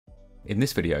In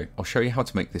this video, I'll show you how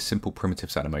to make this simple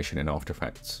primitives animation in After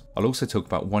Effects. I'll also talk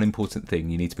about one important thing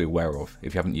you need to be aware of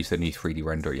if you haven't used the new 3D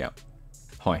renderer yet.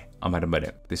 Hi, I'm Adam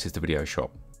Bennett, this is the Video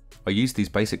Shop. I used these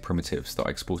basic primitives that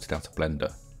I exported out of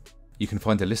Blender. You can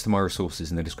find a list of my resources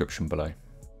in the description below.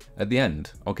 At the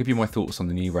end, I'll give you my thoughts on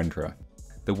the new renderer.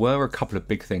 There were a couple of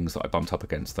big things that I bumped up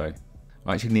against though.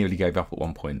 I actually nearly gave up at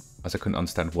one point, as I couldn't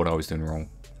understand what I was doing wrong.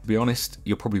 To be honest,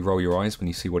 you'll probably roll your eyes when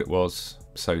you see what it was,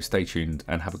 so stay tuned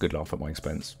and have a good laugh at my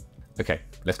expense. Okay,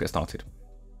 let's get started.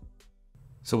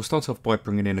 So we'll start off by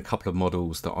bringing in a couple of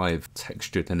models that I've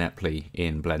textured ineptly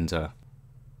in Blender.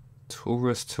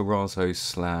 Taurus, Terrazzo,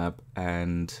 Slab,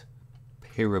 and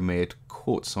Pyramid,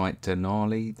 Quartzite,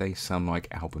 Denali. They sound like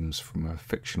albums from a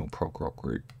fictional prog rock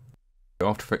group.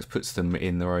 After Effects puts them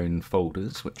in their own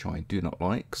folders, which I do not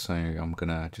like, so I'm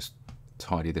gonna just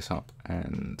tidy this up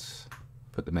and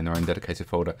put them in their own dedicated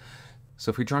folder.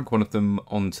 So if we drag one of them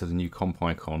onto the new comp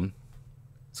icon,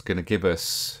 it's going to give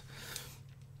us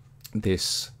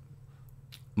this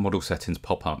model settings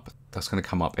pop-up. That's going to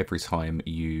come up every time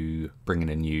you bring in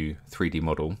a new 3D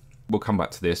model. We'll come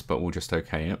back to this, but we'll just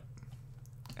OK it.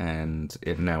 And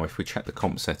now if we check the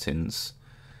comp settings,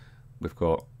 we've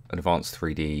got an advanced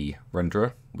 3D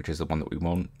renderer, which is the one that we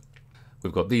want.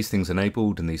 We've got these things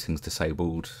enabled and these things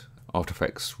disabled. After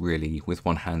Effects really with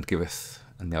one hand giveth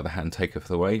and the other hand taketh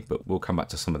away, but we'll come back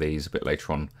to some of these a bit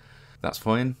later on. That's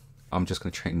fine. I'm just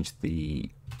going to change the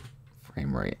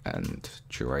frame rate and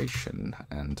duration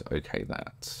and OK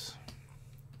that.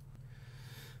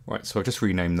 Right, so I've just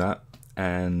renamed that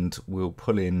and we'll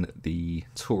pull in the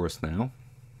Taurus now.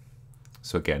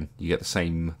 So again, you get the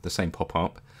same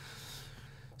pop-up.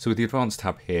 So with the advanced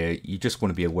tab here, you just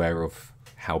want to be aware of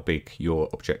how big your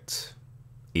object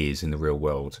is in the real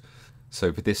world.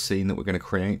 So for this scene that we're going to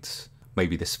create,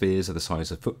 maybe the spheres are the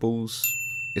size of footballs.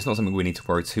 It's not something we need to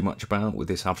worry too much about with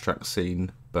this abstract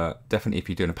scene, but definitely if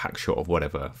you're doing a pack shot of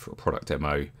whatever for a product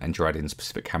demo and you're adding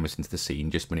specific cameras into the scene,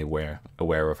 just be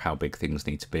aware of how big things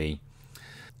need to be.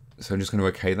 So I'm just going to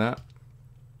OK that.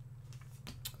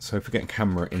 So if we get a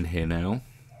camera in here now,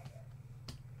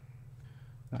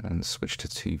 and switch to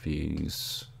 2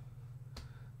 views,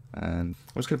 and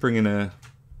I'm just going to bring in a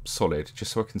solid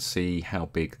just so I can see how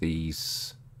big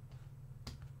these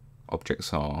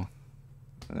objects are.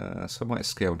 So I might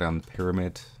scale down the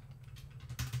pyramid.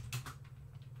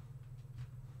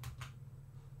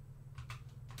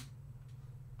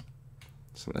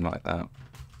 Something like that.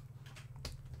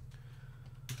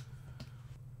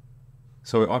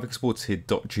 So I've exported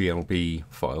 .glb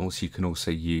files. You can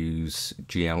also use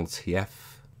gltf,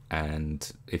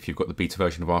 and if you've got the beta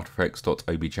version of After Effects,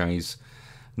 .objs.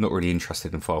 I'm not really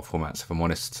interested in file formats, if I'm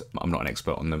honest. I'm not an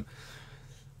expert on them.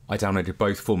 I downloaded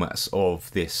both formats of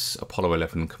this Apollo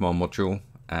 11 command module,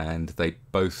 and they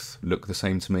both look the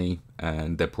same to me,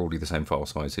 and they're broadly the same file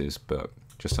sizes, but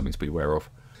just something to be aware of.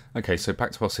 Okay, so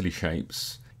back to our silly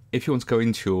shapes. If you want to go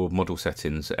into your model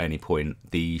settings at any point,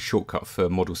 the shortcut for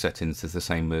model settings is the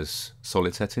same as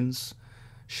solid settings,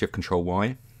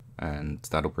 Shift-Control-Y, and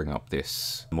that'll bring up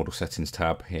this model settings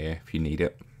tab here if you need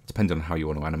it, depending on how you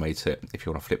want to animate it, if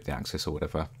you want to flip the axis or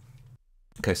whatever.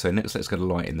 Okay, so next let's get a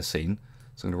light in the scene.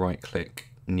 So I'm going to right click,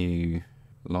 new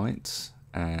light,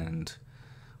 and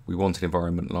we want an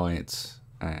environment light,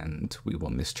 and we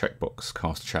want this checkbox,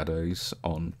 cast shadows,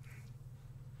 on.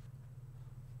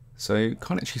 So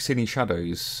can't actually see any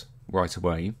shadows right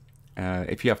away.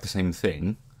 If you have the same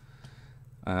thing,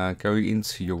 go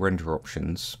into your render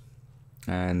options,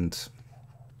 and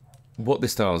what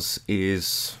this does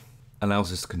is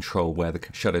allows us to control where the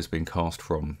shadow is being cast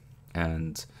from.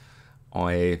 And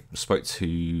I spoke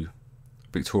to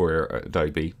Victoria at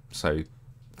Adobe, so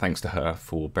thanks to her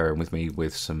for bearing with me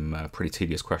with some pretty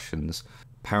tedious questions.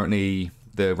 Apparently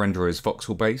the renderer is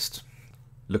voxel based.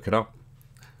 Look it up.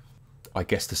 I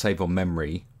guess to save on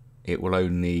memory, it will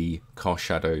only cast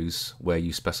shadows where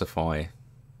you specify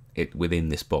it within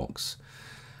this box.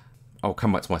 I'll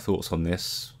come back to my thoughts on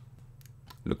this.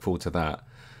 Look forward to that.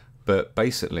 But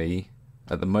basically,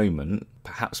 at the moment,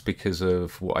 perhaps because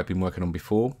of what I've been working on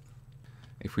before,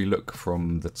 if we look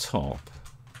from the top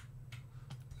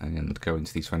and go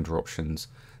into these render options,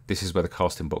 this is where the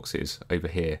casting box is, over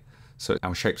here. So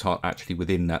our shapes aren't actually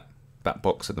within that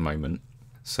box at the moment.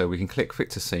 So we can click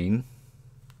Fit to Scene,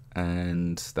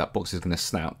 and that box is going to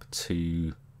snap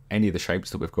to any of the shapes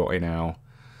that we've got in our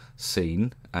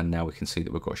scene, and now we can see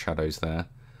that we've got shadows there.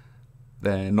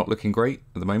 They're not looking great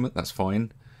at the moment, that's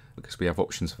fine, because we have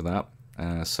options for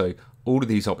that. So all of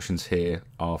these options here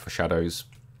are for shadows,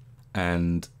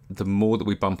 and the more that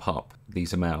we bump up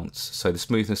these amounts, so the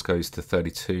smoothness goes to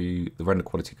 32, the render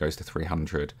quality goes to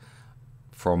 300.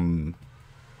 From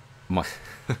my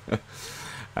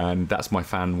and that's my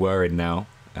fan whirring now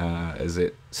as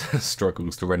it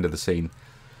struggles to render the scene.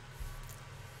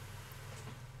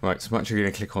 Right, so I'm actually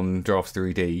going to click on Draft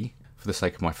 3D for the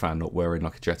sake of my fan not whirring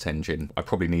like a jet engine. I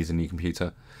probably need a new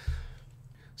computer.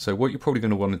 So what you're probably going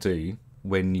to want to do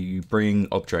when you bring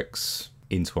objects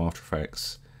into After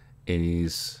Effects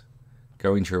is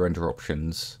go into your render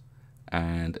options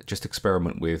and just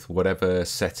experiment with whatever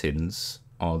settings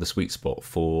are the sweet spot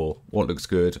for what looks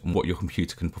good and what your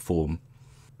computer can perform.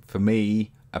 For me,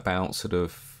 about sort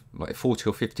of like 40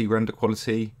 or 50 render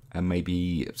quality and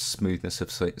maybe smoothness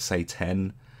of say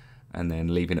 10, and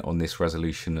then leaving it on this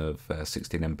resolution of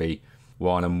 16 MB.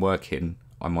 While I'm working,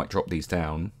 I might drop these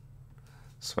down.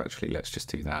 So actually, let's just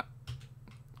do that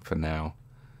for now.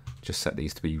 Just set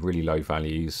these to be really low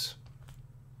values.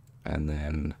 And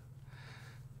then,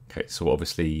 okay, so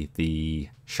obviously the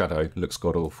shadow looks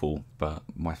god-awful, but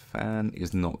my fan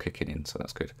is not kicking in, so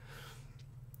that's good.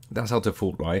 That's our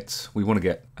default light. We want to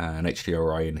get an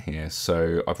HDRI in here,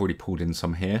 so I've already pulled in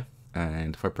some here.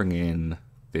 And if I bring in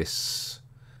this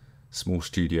Small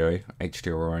Studio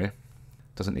HDRI,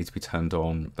 doesn't need to be turned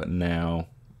on, but now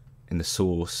in the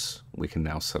source, we can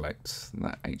now select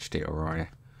that HDRI.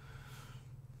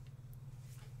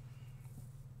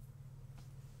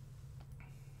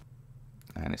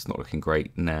 And it's not looking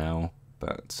great now,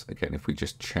 but again, if we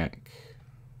just check,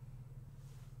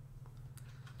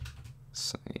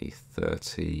 say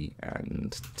 30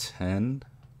 and 10.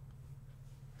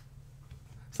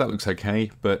 So that looks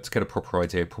okay, but to get a proper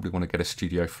idea, probably want to get a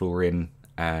studio floor in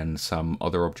and some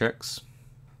other objects.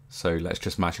 So let's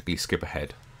just magically skip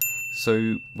ahead.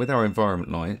 So with our environment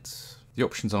lights, the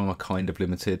options are kind of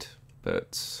limited,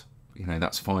 but you know,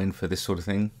 that's fine for this sort of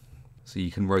thing. So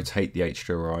you can rotate the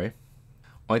HDRI.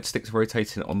 I'd stick to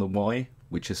rotating it on the Y,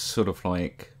 which is sort of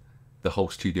like the whole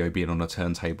studio being on a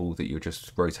turntable that you're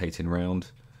just rotating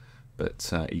around,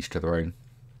 but each to their own.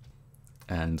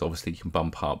 And obviously you can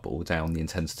bump up or down the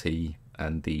intensity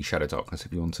and the shadow darkness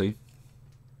if you want to.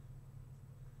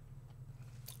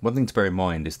 One thing to bear in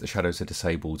mind is the shadows are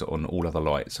disabled on all other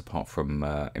lights apart from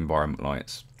environment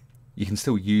lights. You can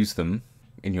still use them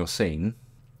in your scene.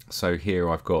 So here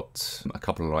I've got a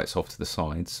couple of lights off to the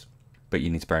sides, but you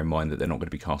need to bear in mind that they're not going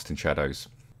to be casting shadows.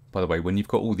 By the way, when you've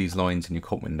got all these lines in your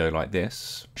comp window like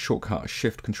this, shortcut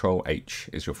Shift-Control-H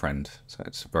is your friend. So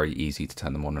it's very easy to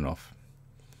turn them on and off.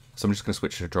 So I'm just going to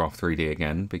switch to Draft 3D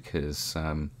again because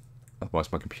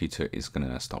otherwise my computer is going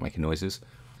to start making noises.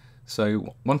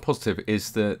 So one positive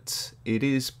is that it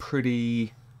is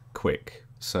pretty quick.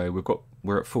 So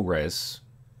we're at full res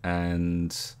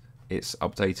and it's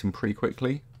updating pretty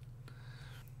quickly.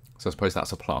 So I suppose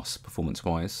that's a plus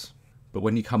performance-wise. But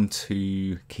when you come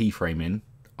to keyframing,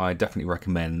 I definitely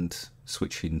recommend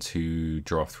switching to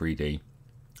Draft 3D.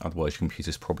 Otherwise your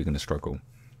computer's probably going to struggle.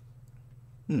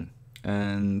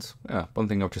 And one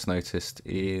thing I've just noticed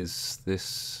is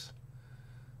this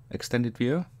extended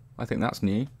viewer. I think that's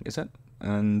new, is it?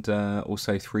 And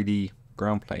also 3D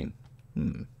ground plane.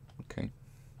 Okay.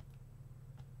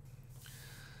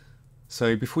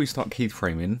 So before you start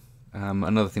keyframing,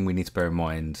 another thing we need to bear in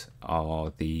mind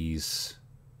are these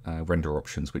render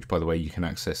options, which by the way you can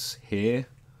access here,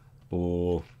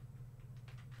 or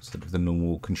sort of the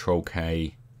normal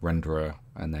Control-K renderer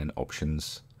and then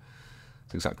options.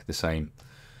 It's exactly the same.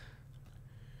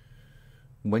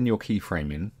 When you're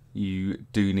keyframing, you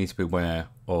do need to be aware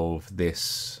of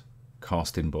this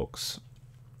casting box.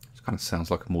 It kind of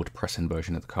sounds like a more depressing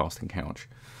version of the casting couch.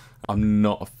 I'm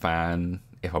not a fan,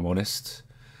 if I'm honest,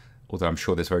 although I'm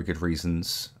sure there's very good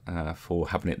reasons for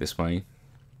having it this way.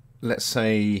 Let's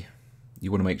say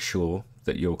you want to make sure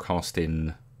that your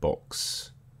casting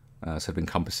box sort of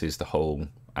encompasses the whole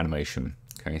animation.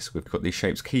 Okay, so we've got these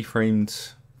shapes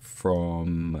keyframed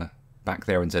from back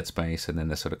there in Z space, and then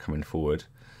they're sort of coming forward.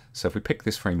 So if we pick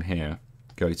this frame here,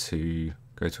 go to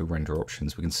render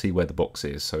options, we can see where the box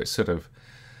is. So it's sort of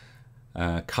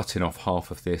cutting off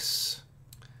half of this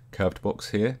curved box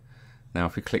here. Now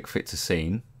if we click fit to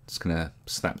scene, it's going to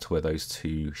snap to where those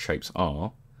two shapes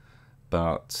are,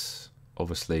 but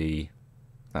obviously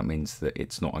that means that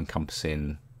it's not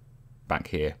encompassing back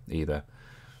here either.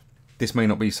 This may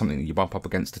not be something that you bump up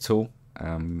against at all.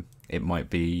 It might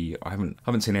be, I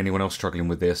haven't seen anyone else struggling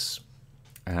with this,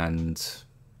 and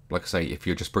like I say, if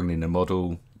you're just bringing in a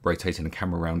model, rotating the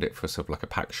camera around it for sort of like a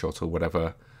pack shot or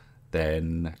whatever,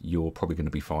 then you're probably going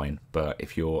to be fine. But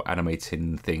if you're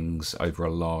animating things over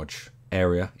a large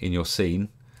area in your scene,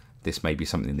 this may be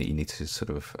something that you need to sort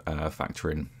of factor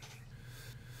in.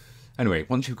 Anyway,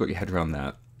 once you've got your head around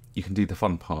that, you can do the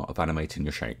fun part of animating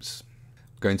your shapes.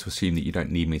 going to assume that you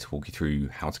don't need me to walk you through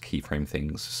how to keyframe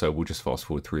things, so we'll just fast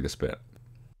forward through this bit.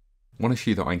 One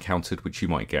issue that I encountered, which you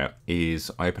might get, is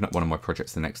I open up one of my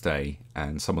projects the next day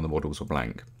and some of the models were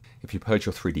blank. If you purge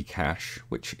your 3D cache,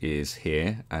 which is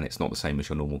here, and it's not the same as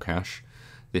your normal cache,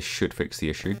 this should fix the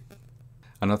issue.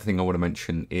 Another thing I want to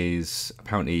mention is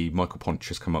apparently Michael Ponch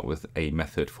has come up with a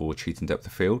method for cheating depth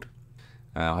of field.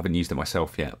 I haven't used it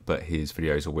myself yet, but his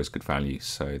video is always good value,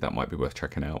 so that might be worth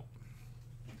checking out.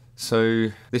 So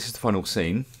this is the final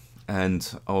scene,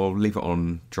 and I'll leave it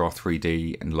on Draft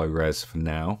 3D and low res for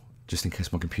now, just in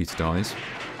case my computer dies.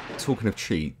 Talking of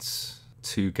cheats,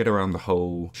 to get around the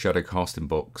whole shadow casting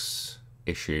box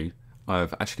issue,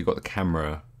 I've actually got the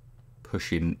camera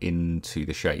pushing into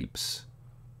the shapes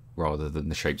rather than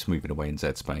the shapes moving away in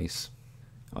Z space.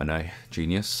 I know,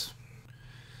 genius.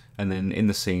 And then in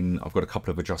the scene, I've got a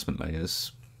couple of adjustment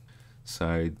layers.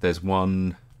 So there's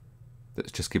one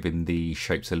that's just giving the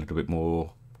shapes a little bit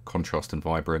more contrast and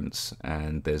vibrance,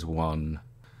 and there's one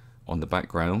on the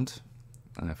background.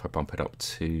 If I bump it up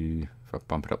to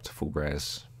full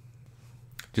res,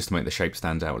 just to make the shape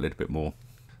stand out a little bit more.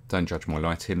 Don't judge my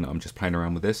lighting, I'm just playing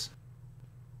around with this.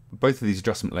 Both of these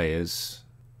adjustment layers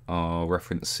are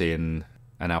referencing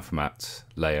an alpha matte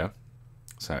layer,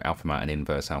 so alpha matte and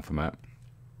inverse alpha matte.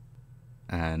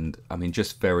 And I mean,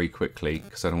 just very quickly,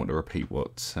 because I don't want to repeat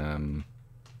what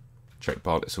Jake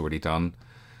Bartlett's already done,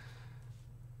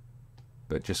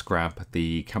 but just grab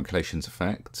the calculations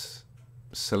effect,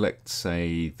 select,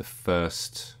 say, the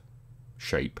first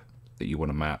shape that you want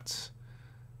to matte,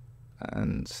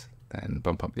 and then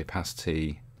bump up the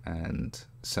opacity and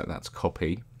set that to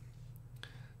copy.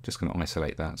 Just going to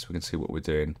isolate that so we can see what we're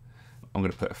doing. I'm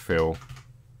going to put a fill,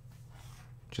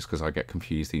 just because I get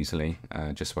confused easily,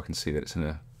 just so I can see that it's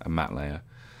in a matte layer.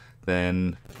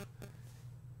 Then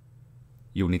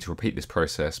you'll need to repeat this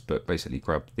process, but basically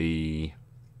grab the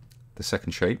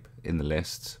second shape in the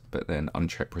list, but then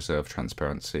uncheck preserve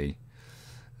transparency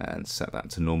and set that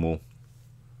to normal.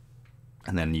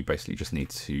 And then you basically just need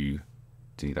to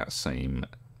do that same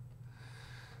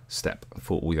step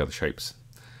for all the other shapes.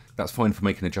 That's fine for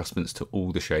making adjustments to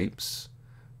all the shapes,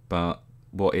 but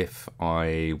what if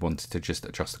I wanted to just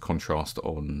adjust the contrast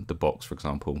on the box, for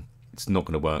example? It's not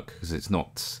going to work because it's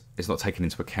not taking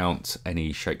into account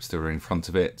any shapes that are in front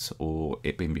of it or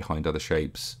it being behind other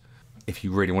shapes. If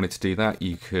you really wanted to do that,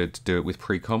 you could do it with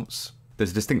pre-comps.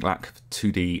 There's a distinct lack of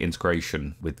 2D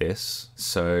integration with this,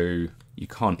 so you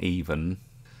can't even,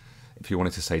 if you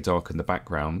wanted to say darken the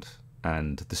background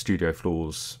and the studio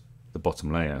floor's the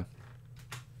bottom layer,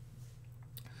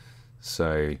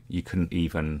 so you couldn't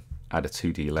even add a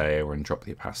 2D layer and drop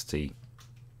the opacity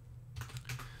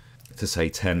to say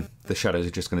 10. The shadows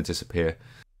are just going to disappear.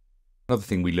 Another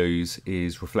thing we lose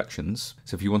is reflections.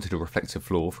 So if you wanted a reflective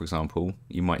floor, for example,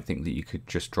 you might think that you could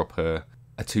just drop a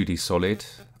 2D solid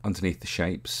underneath the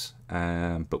shapes,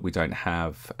 but we don't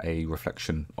have a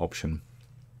reflection option.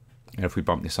 And if we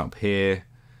bump this up here,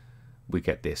 we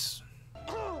get this.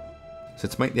 So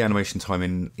to make the animation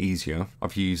timing easier,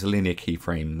 I've used linear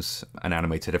keyframes and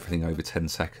animated everything over 10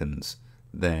 seconds.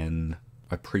 Then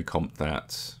I pre-comped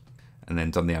that and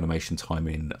then done the animation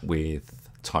timing with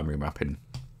time remapping.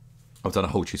 I've done a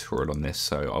whole tutorial on this,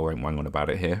 so I won't wang on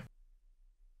about it here.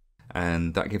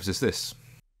 And that gives us this.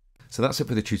 So that's it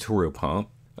for the tutorial part.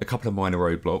 A couple of minor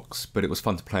roadblocks, but it was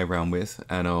fun to play around with,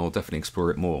 and I'll definitely explore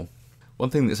it more. One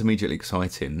thing that's immediately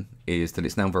exciting is that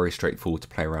it's now very straightforward to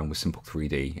play around with Simple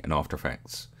 3D and After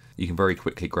Effects. You can very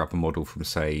quickly grab a model from,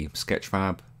 say,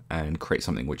 Sketchfab and create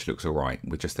something which looks alright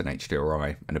with just an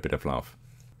HDRI and a bit of love.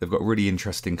 They've got a really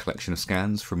interesting collection of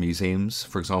scans from museums,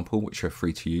 for example, which are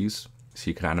free to use. So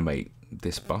you can animate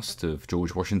this bust of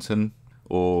George Washington,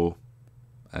 or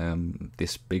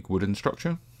this big wooden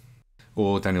structure,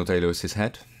 or Daniel Day-Lewis's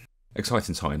head.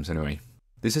 Exciting times, anyway.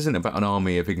 This isn't about an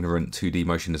army of ignorant 2D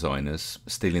motion designers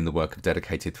stealing the work of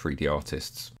dedicated 3D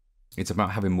artists. It's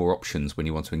about having more options when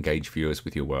you want to engage viewers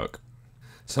with your work.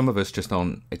 Some of us just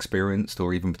aren't experienced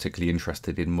or even particularly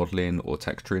interested in modelling or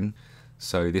texturing,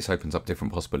 so this opens up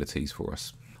different possibilities for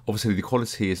us. Obviously the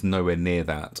quality is nowhere near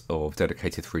that of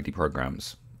dedicated 3D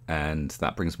programs, and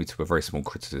that brings me to a very small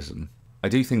criticism. I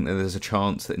do think that there's a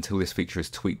chance that until this feature is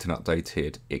tweaked and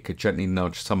updated, it could gently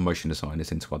nudge some motion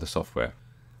designers into other software.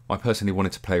 I personally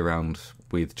wanted to play around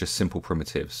with just simple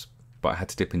primitives, but I had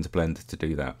to dip into Blender to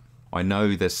do that. I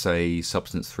know there's, say,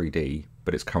 Substance 3D,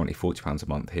 but it's currently £40 a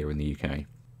month here in the UK.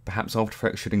 Perhaps After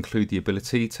Effects should include the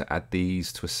ability to add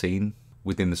these to a scene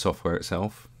within the software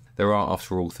itself. There are,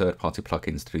 after all, third-party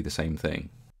plugins to do the same thing.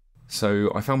 So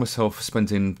I found myself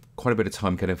spending quite a bit of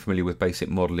time getting familiar with basic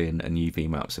modelling and UV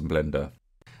maps in Blender.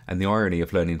 And the irony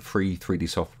of learning free 3D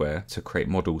software to create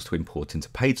models to import into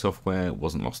paid software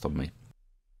wasn't lost on me.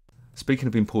 Speaking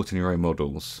of importing your own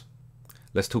models,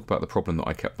 let's talk about the problem that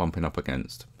I kept bumping up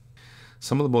against.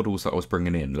 Some of the models that I was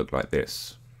bringing in looked like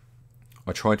this.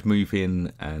 I tried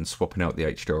moving and swapping out the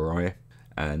HDRI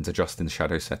and adjusting the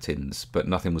shadow settings, but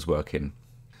nothing was working.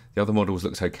 The other models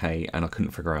looked okay and I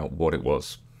couldn't figure out what it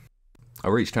was. I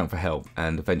reached out for help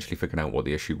and eventually figured out what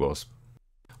the issue was.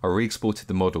 I re-exported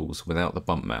the models without the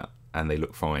bump map and they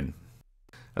look fine.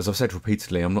 As I've said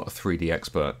repeatedly, I'm not a 3D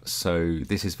expert, so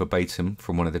this is verbatim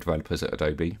from one of the developers at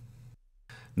Adobe.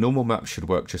 Normal maps should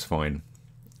work just fine.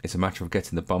 It's a matter of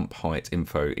getting the bump height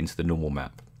info into the normal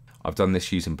map. I've done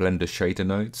this using Blender shader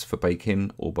nodes for baking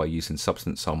or by using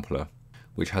Substance Sampler,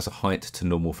 which has a height to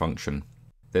normal function.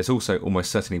 There's also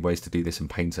almost certainly ways to do this in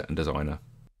Painter and Designer.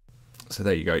 So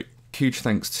there you go. Huge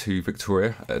thanks to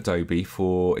Victoria at Adobe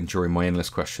for enduring my endless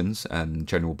questions and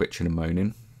general bitching and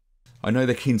moaning. I know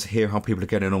they're keen to hear how people are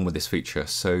getting on with this feature,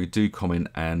 so do comment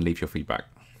and leave your feedback.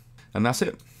 And that's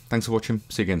it. Thanks for watching.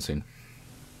 See you again soon.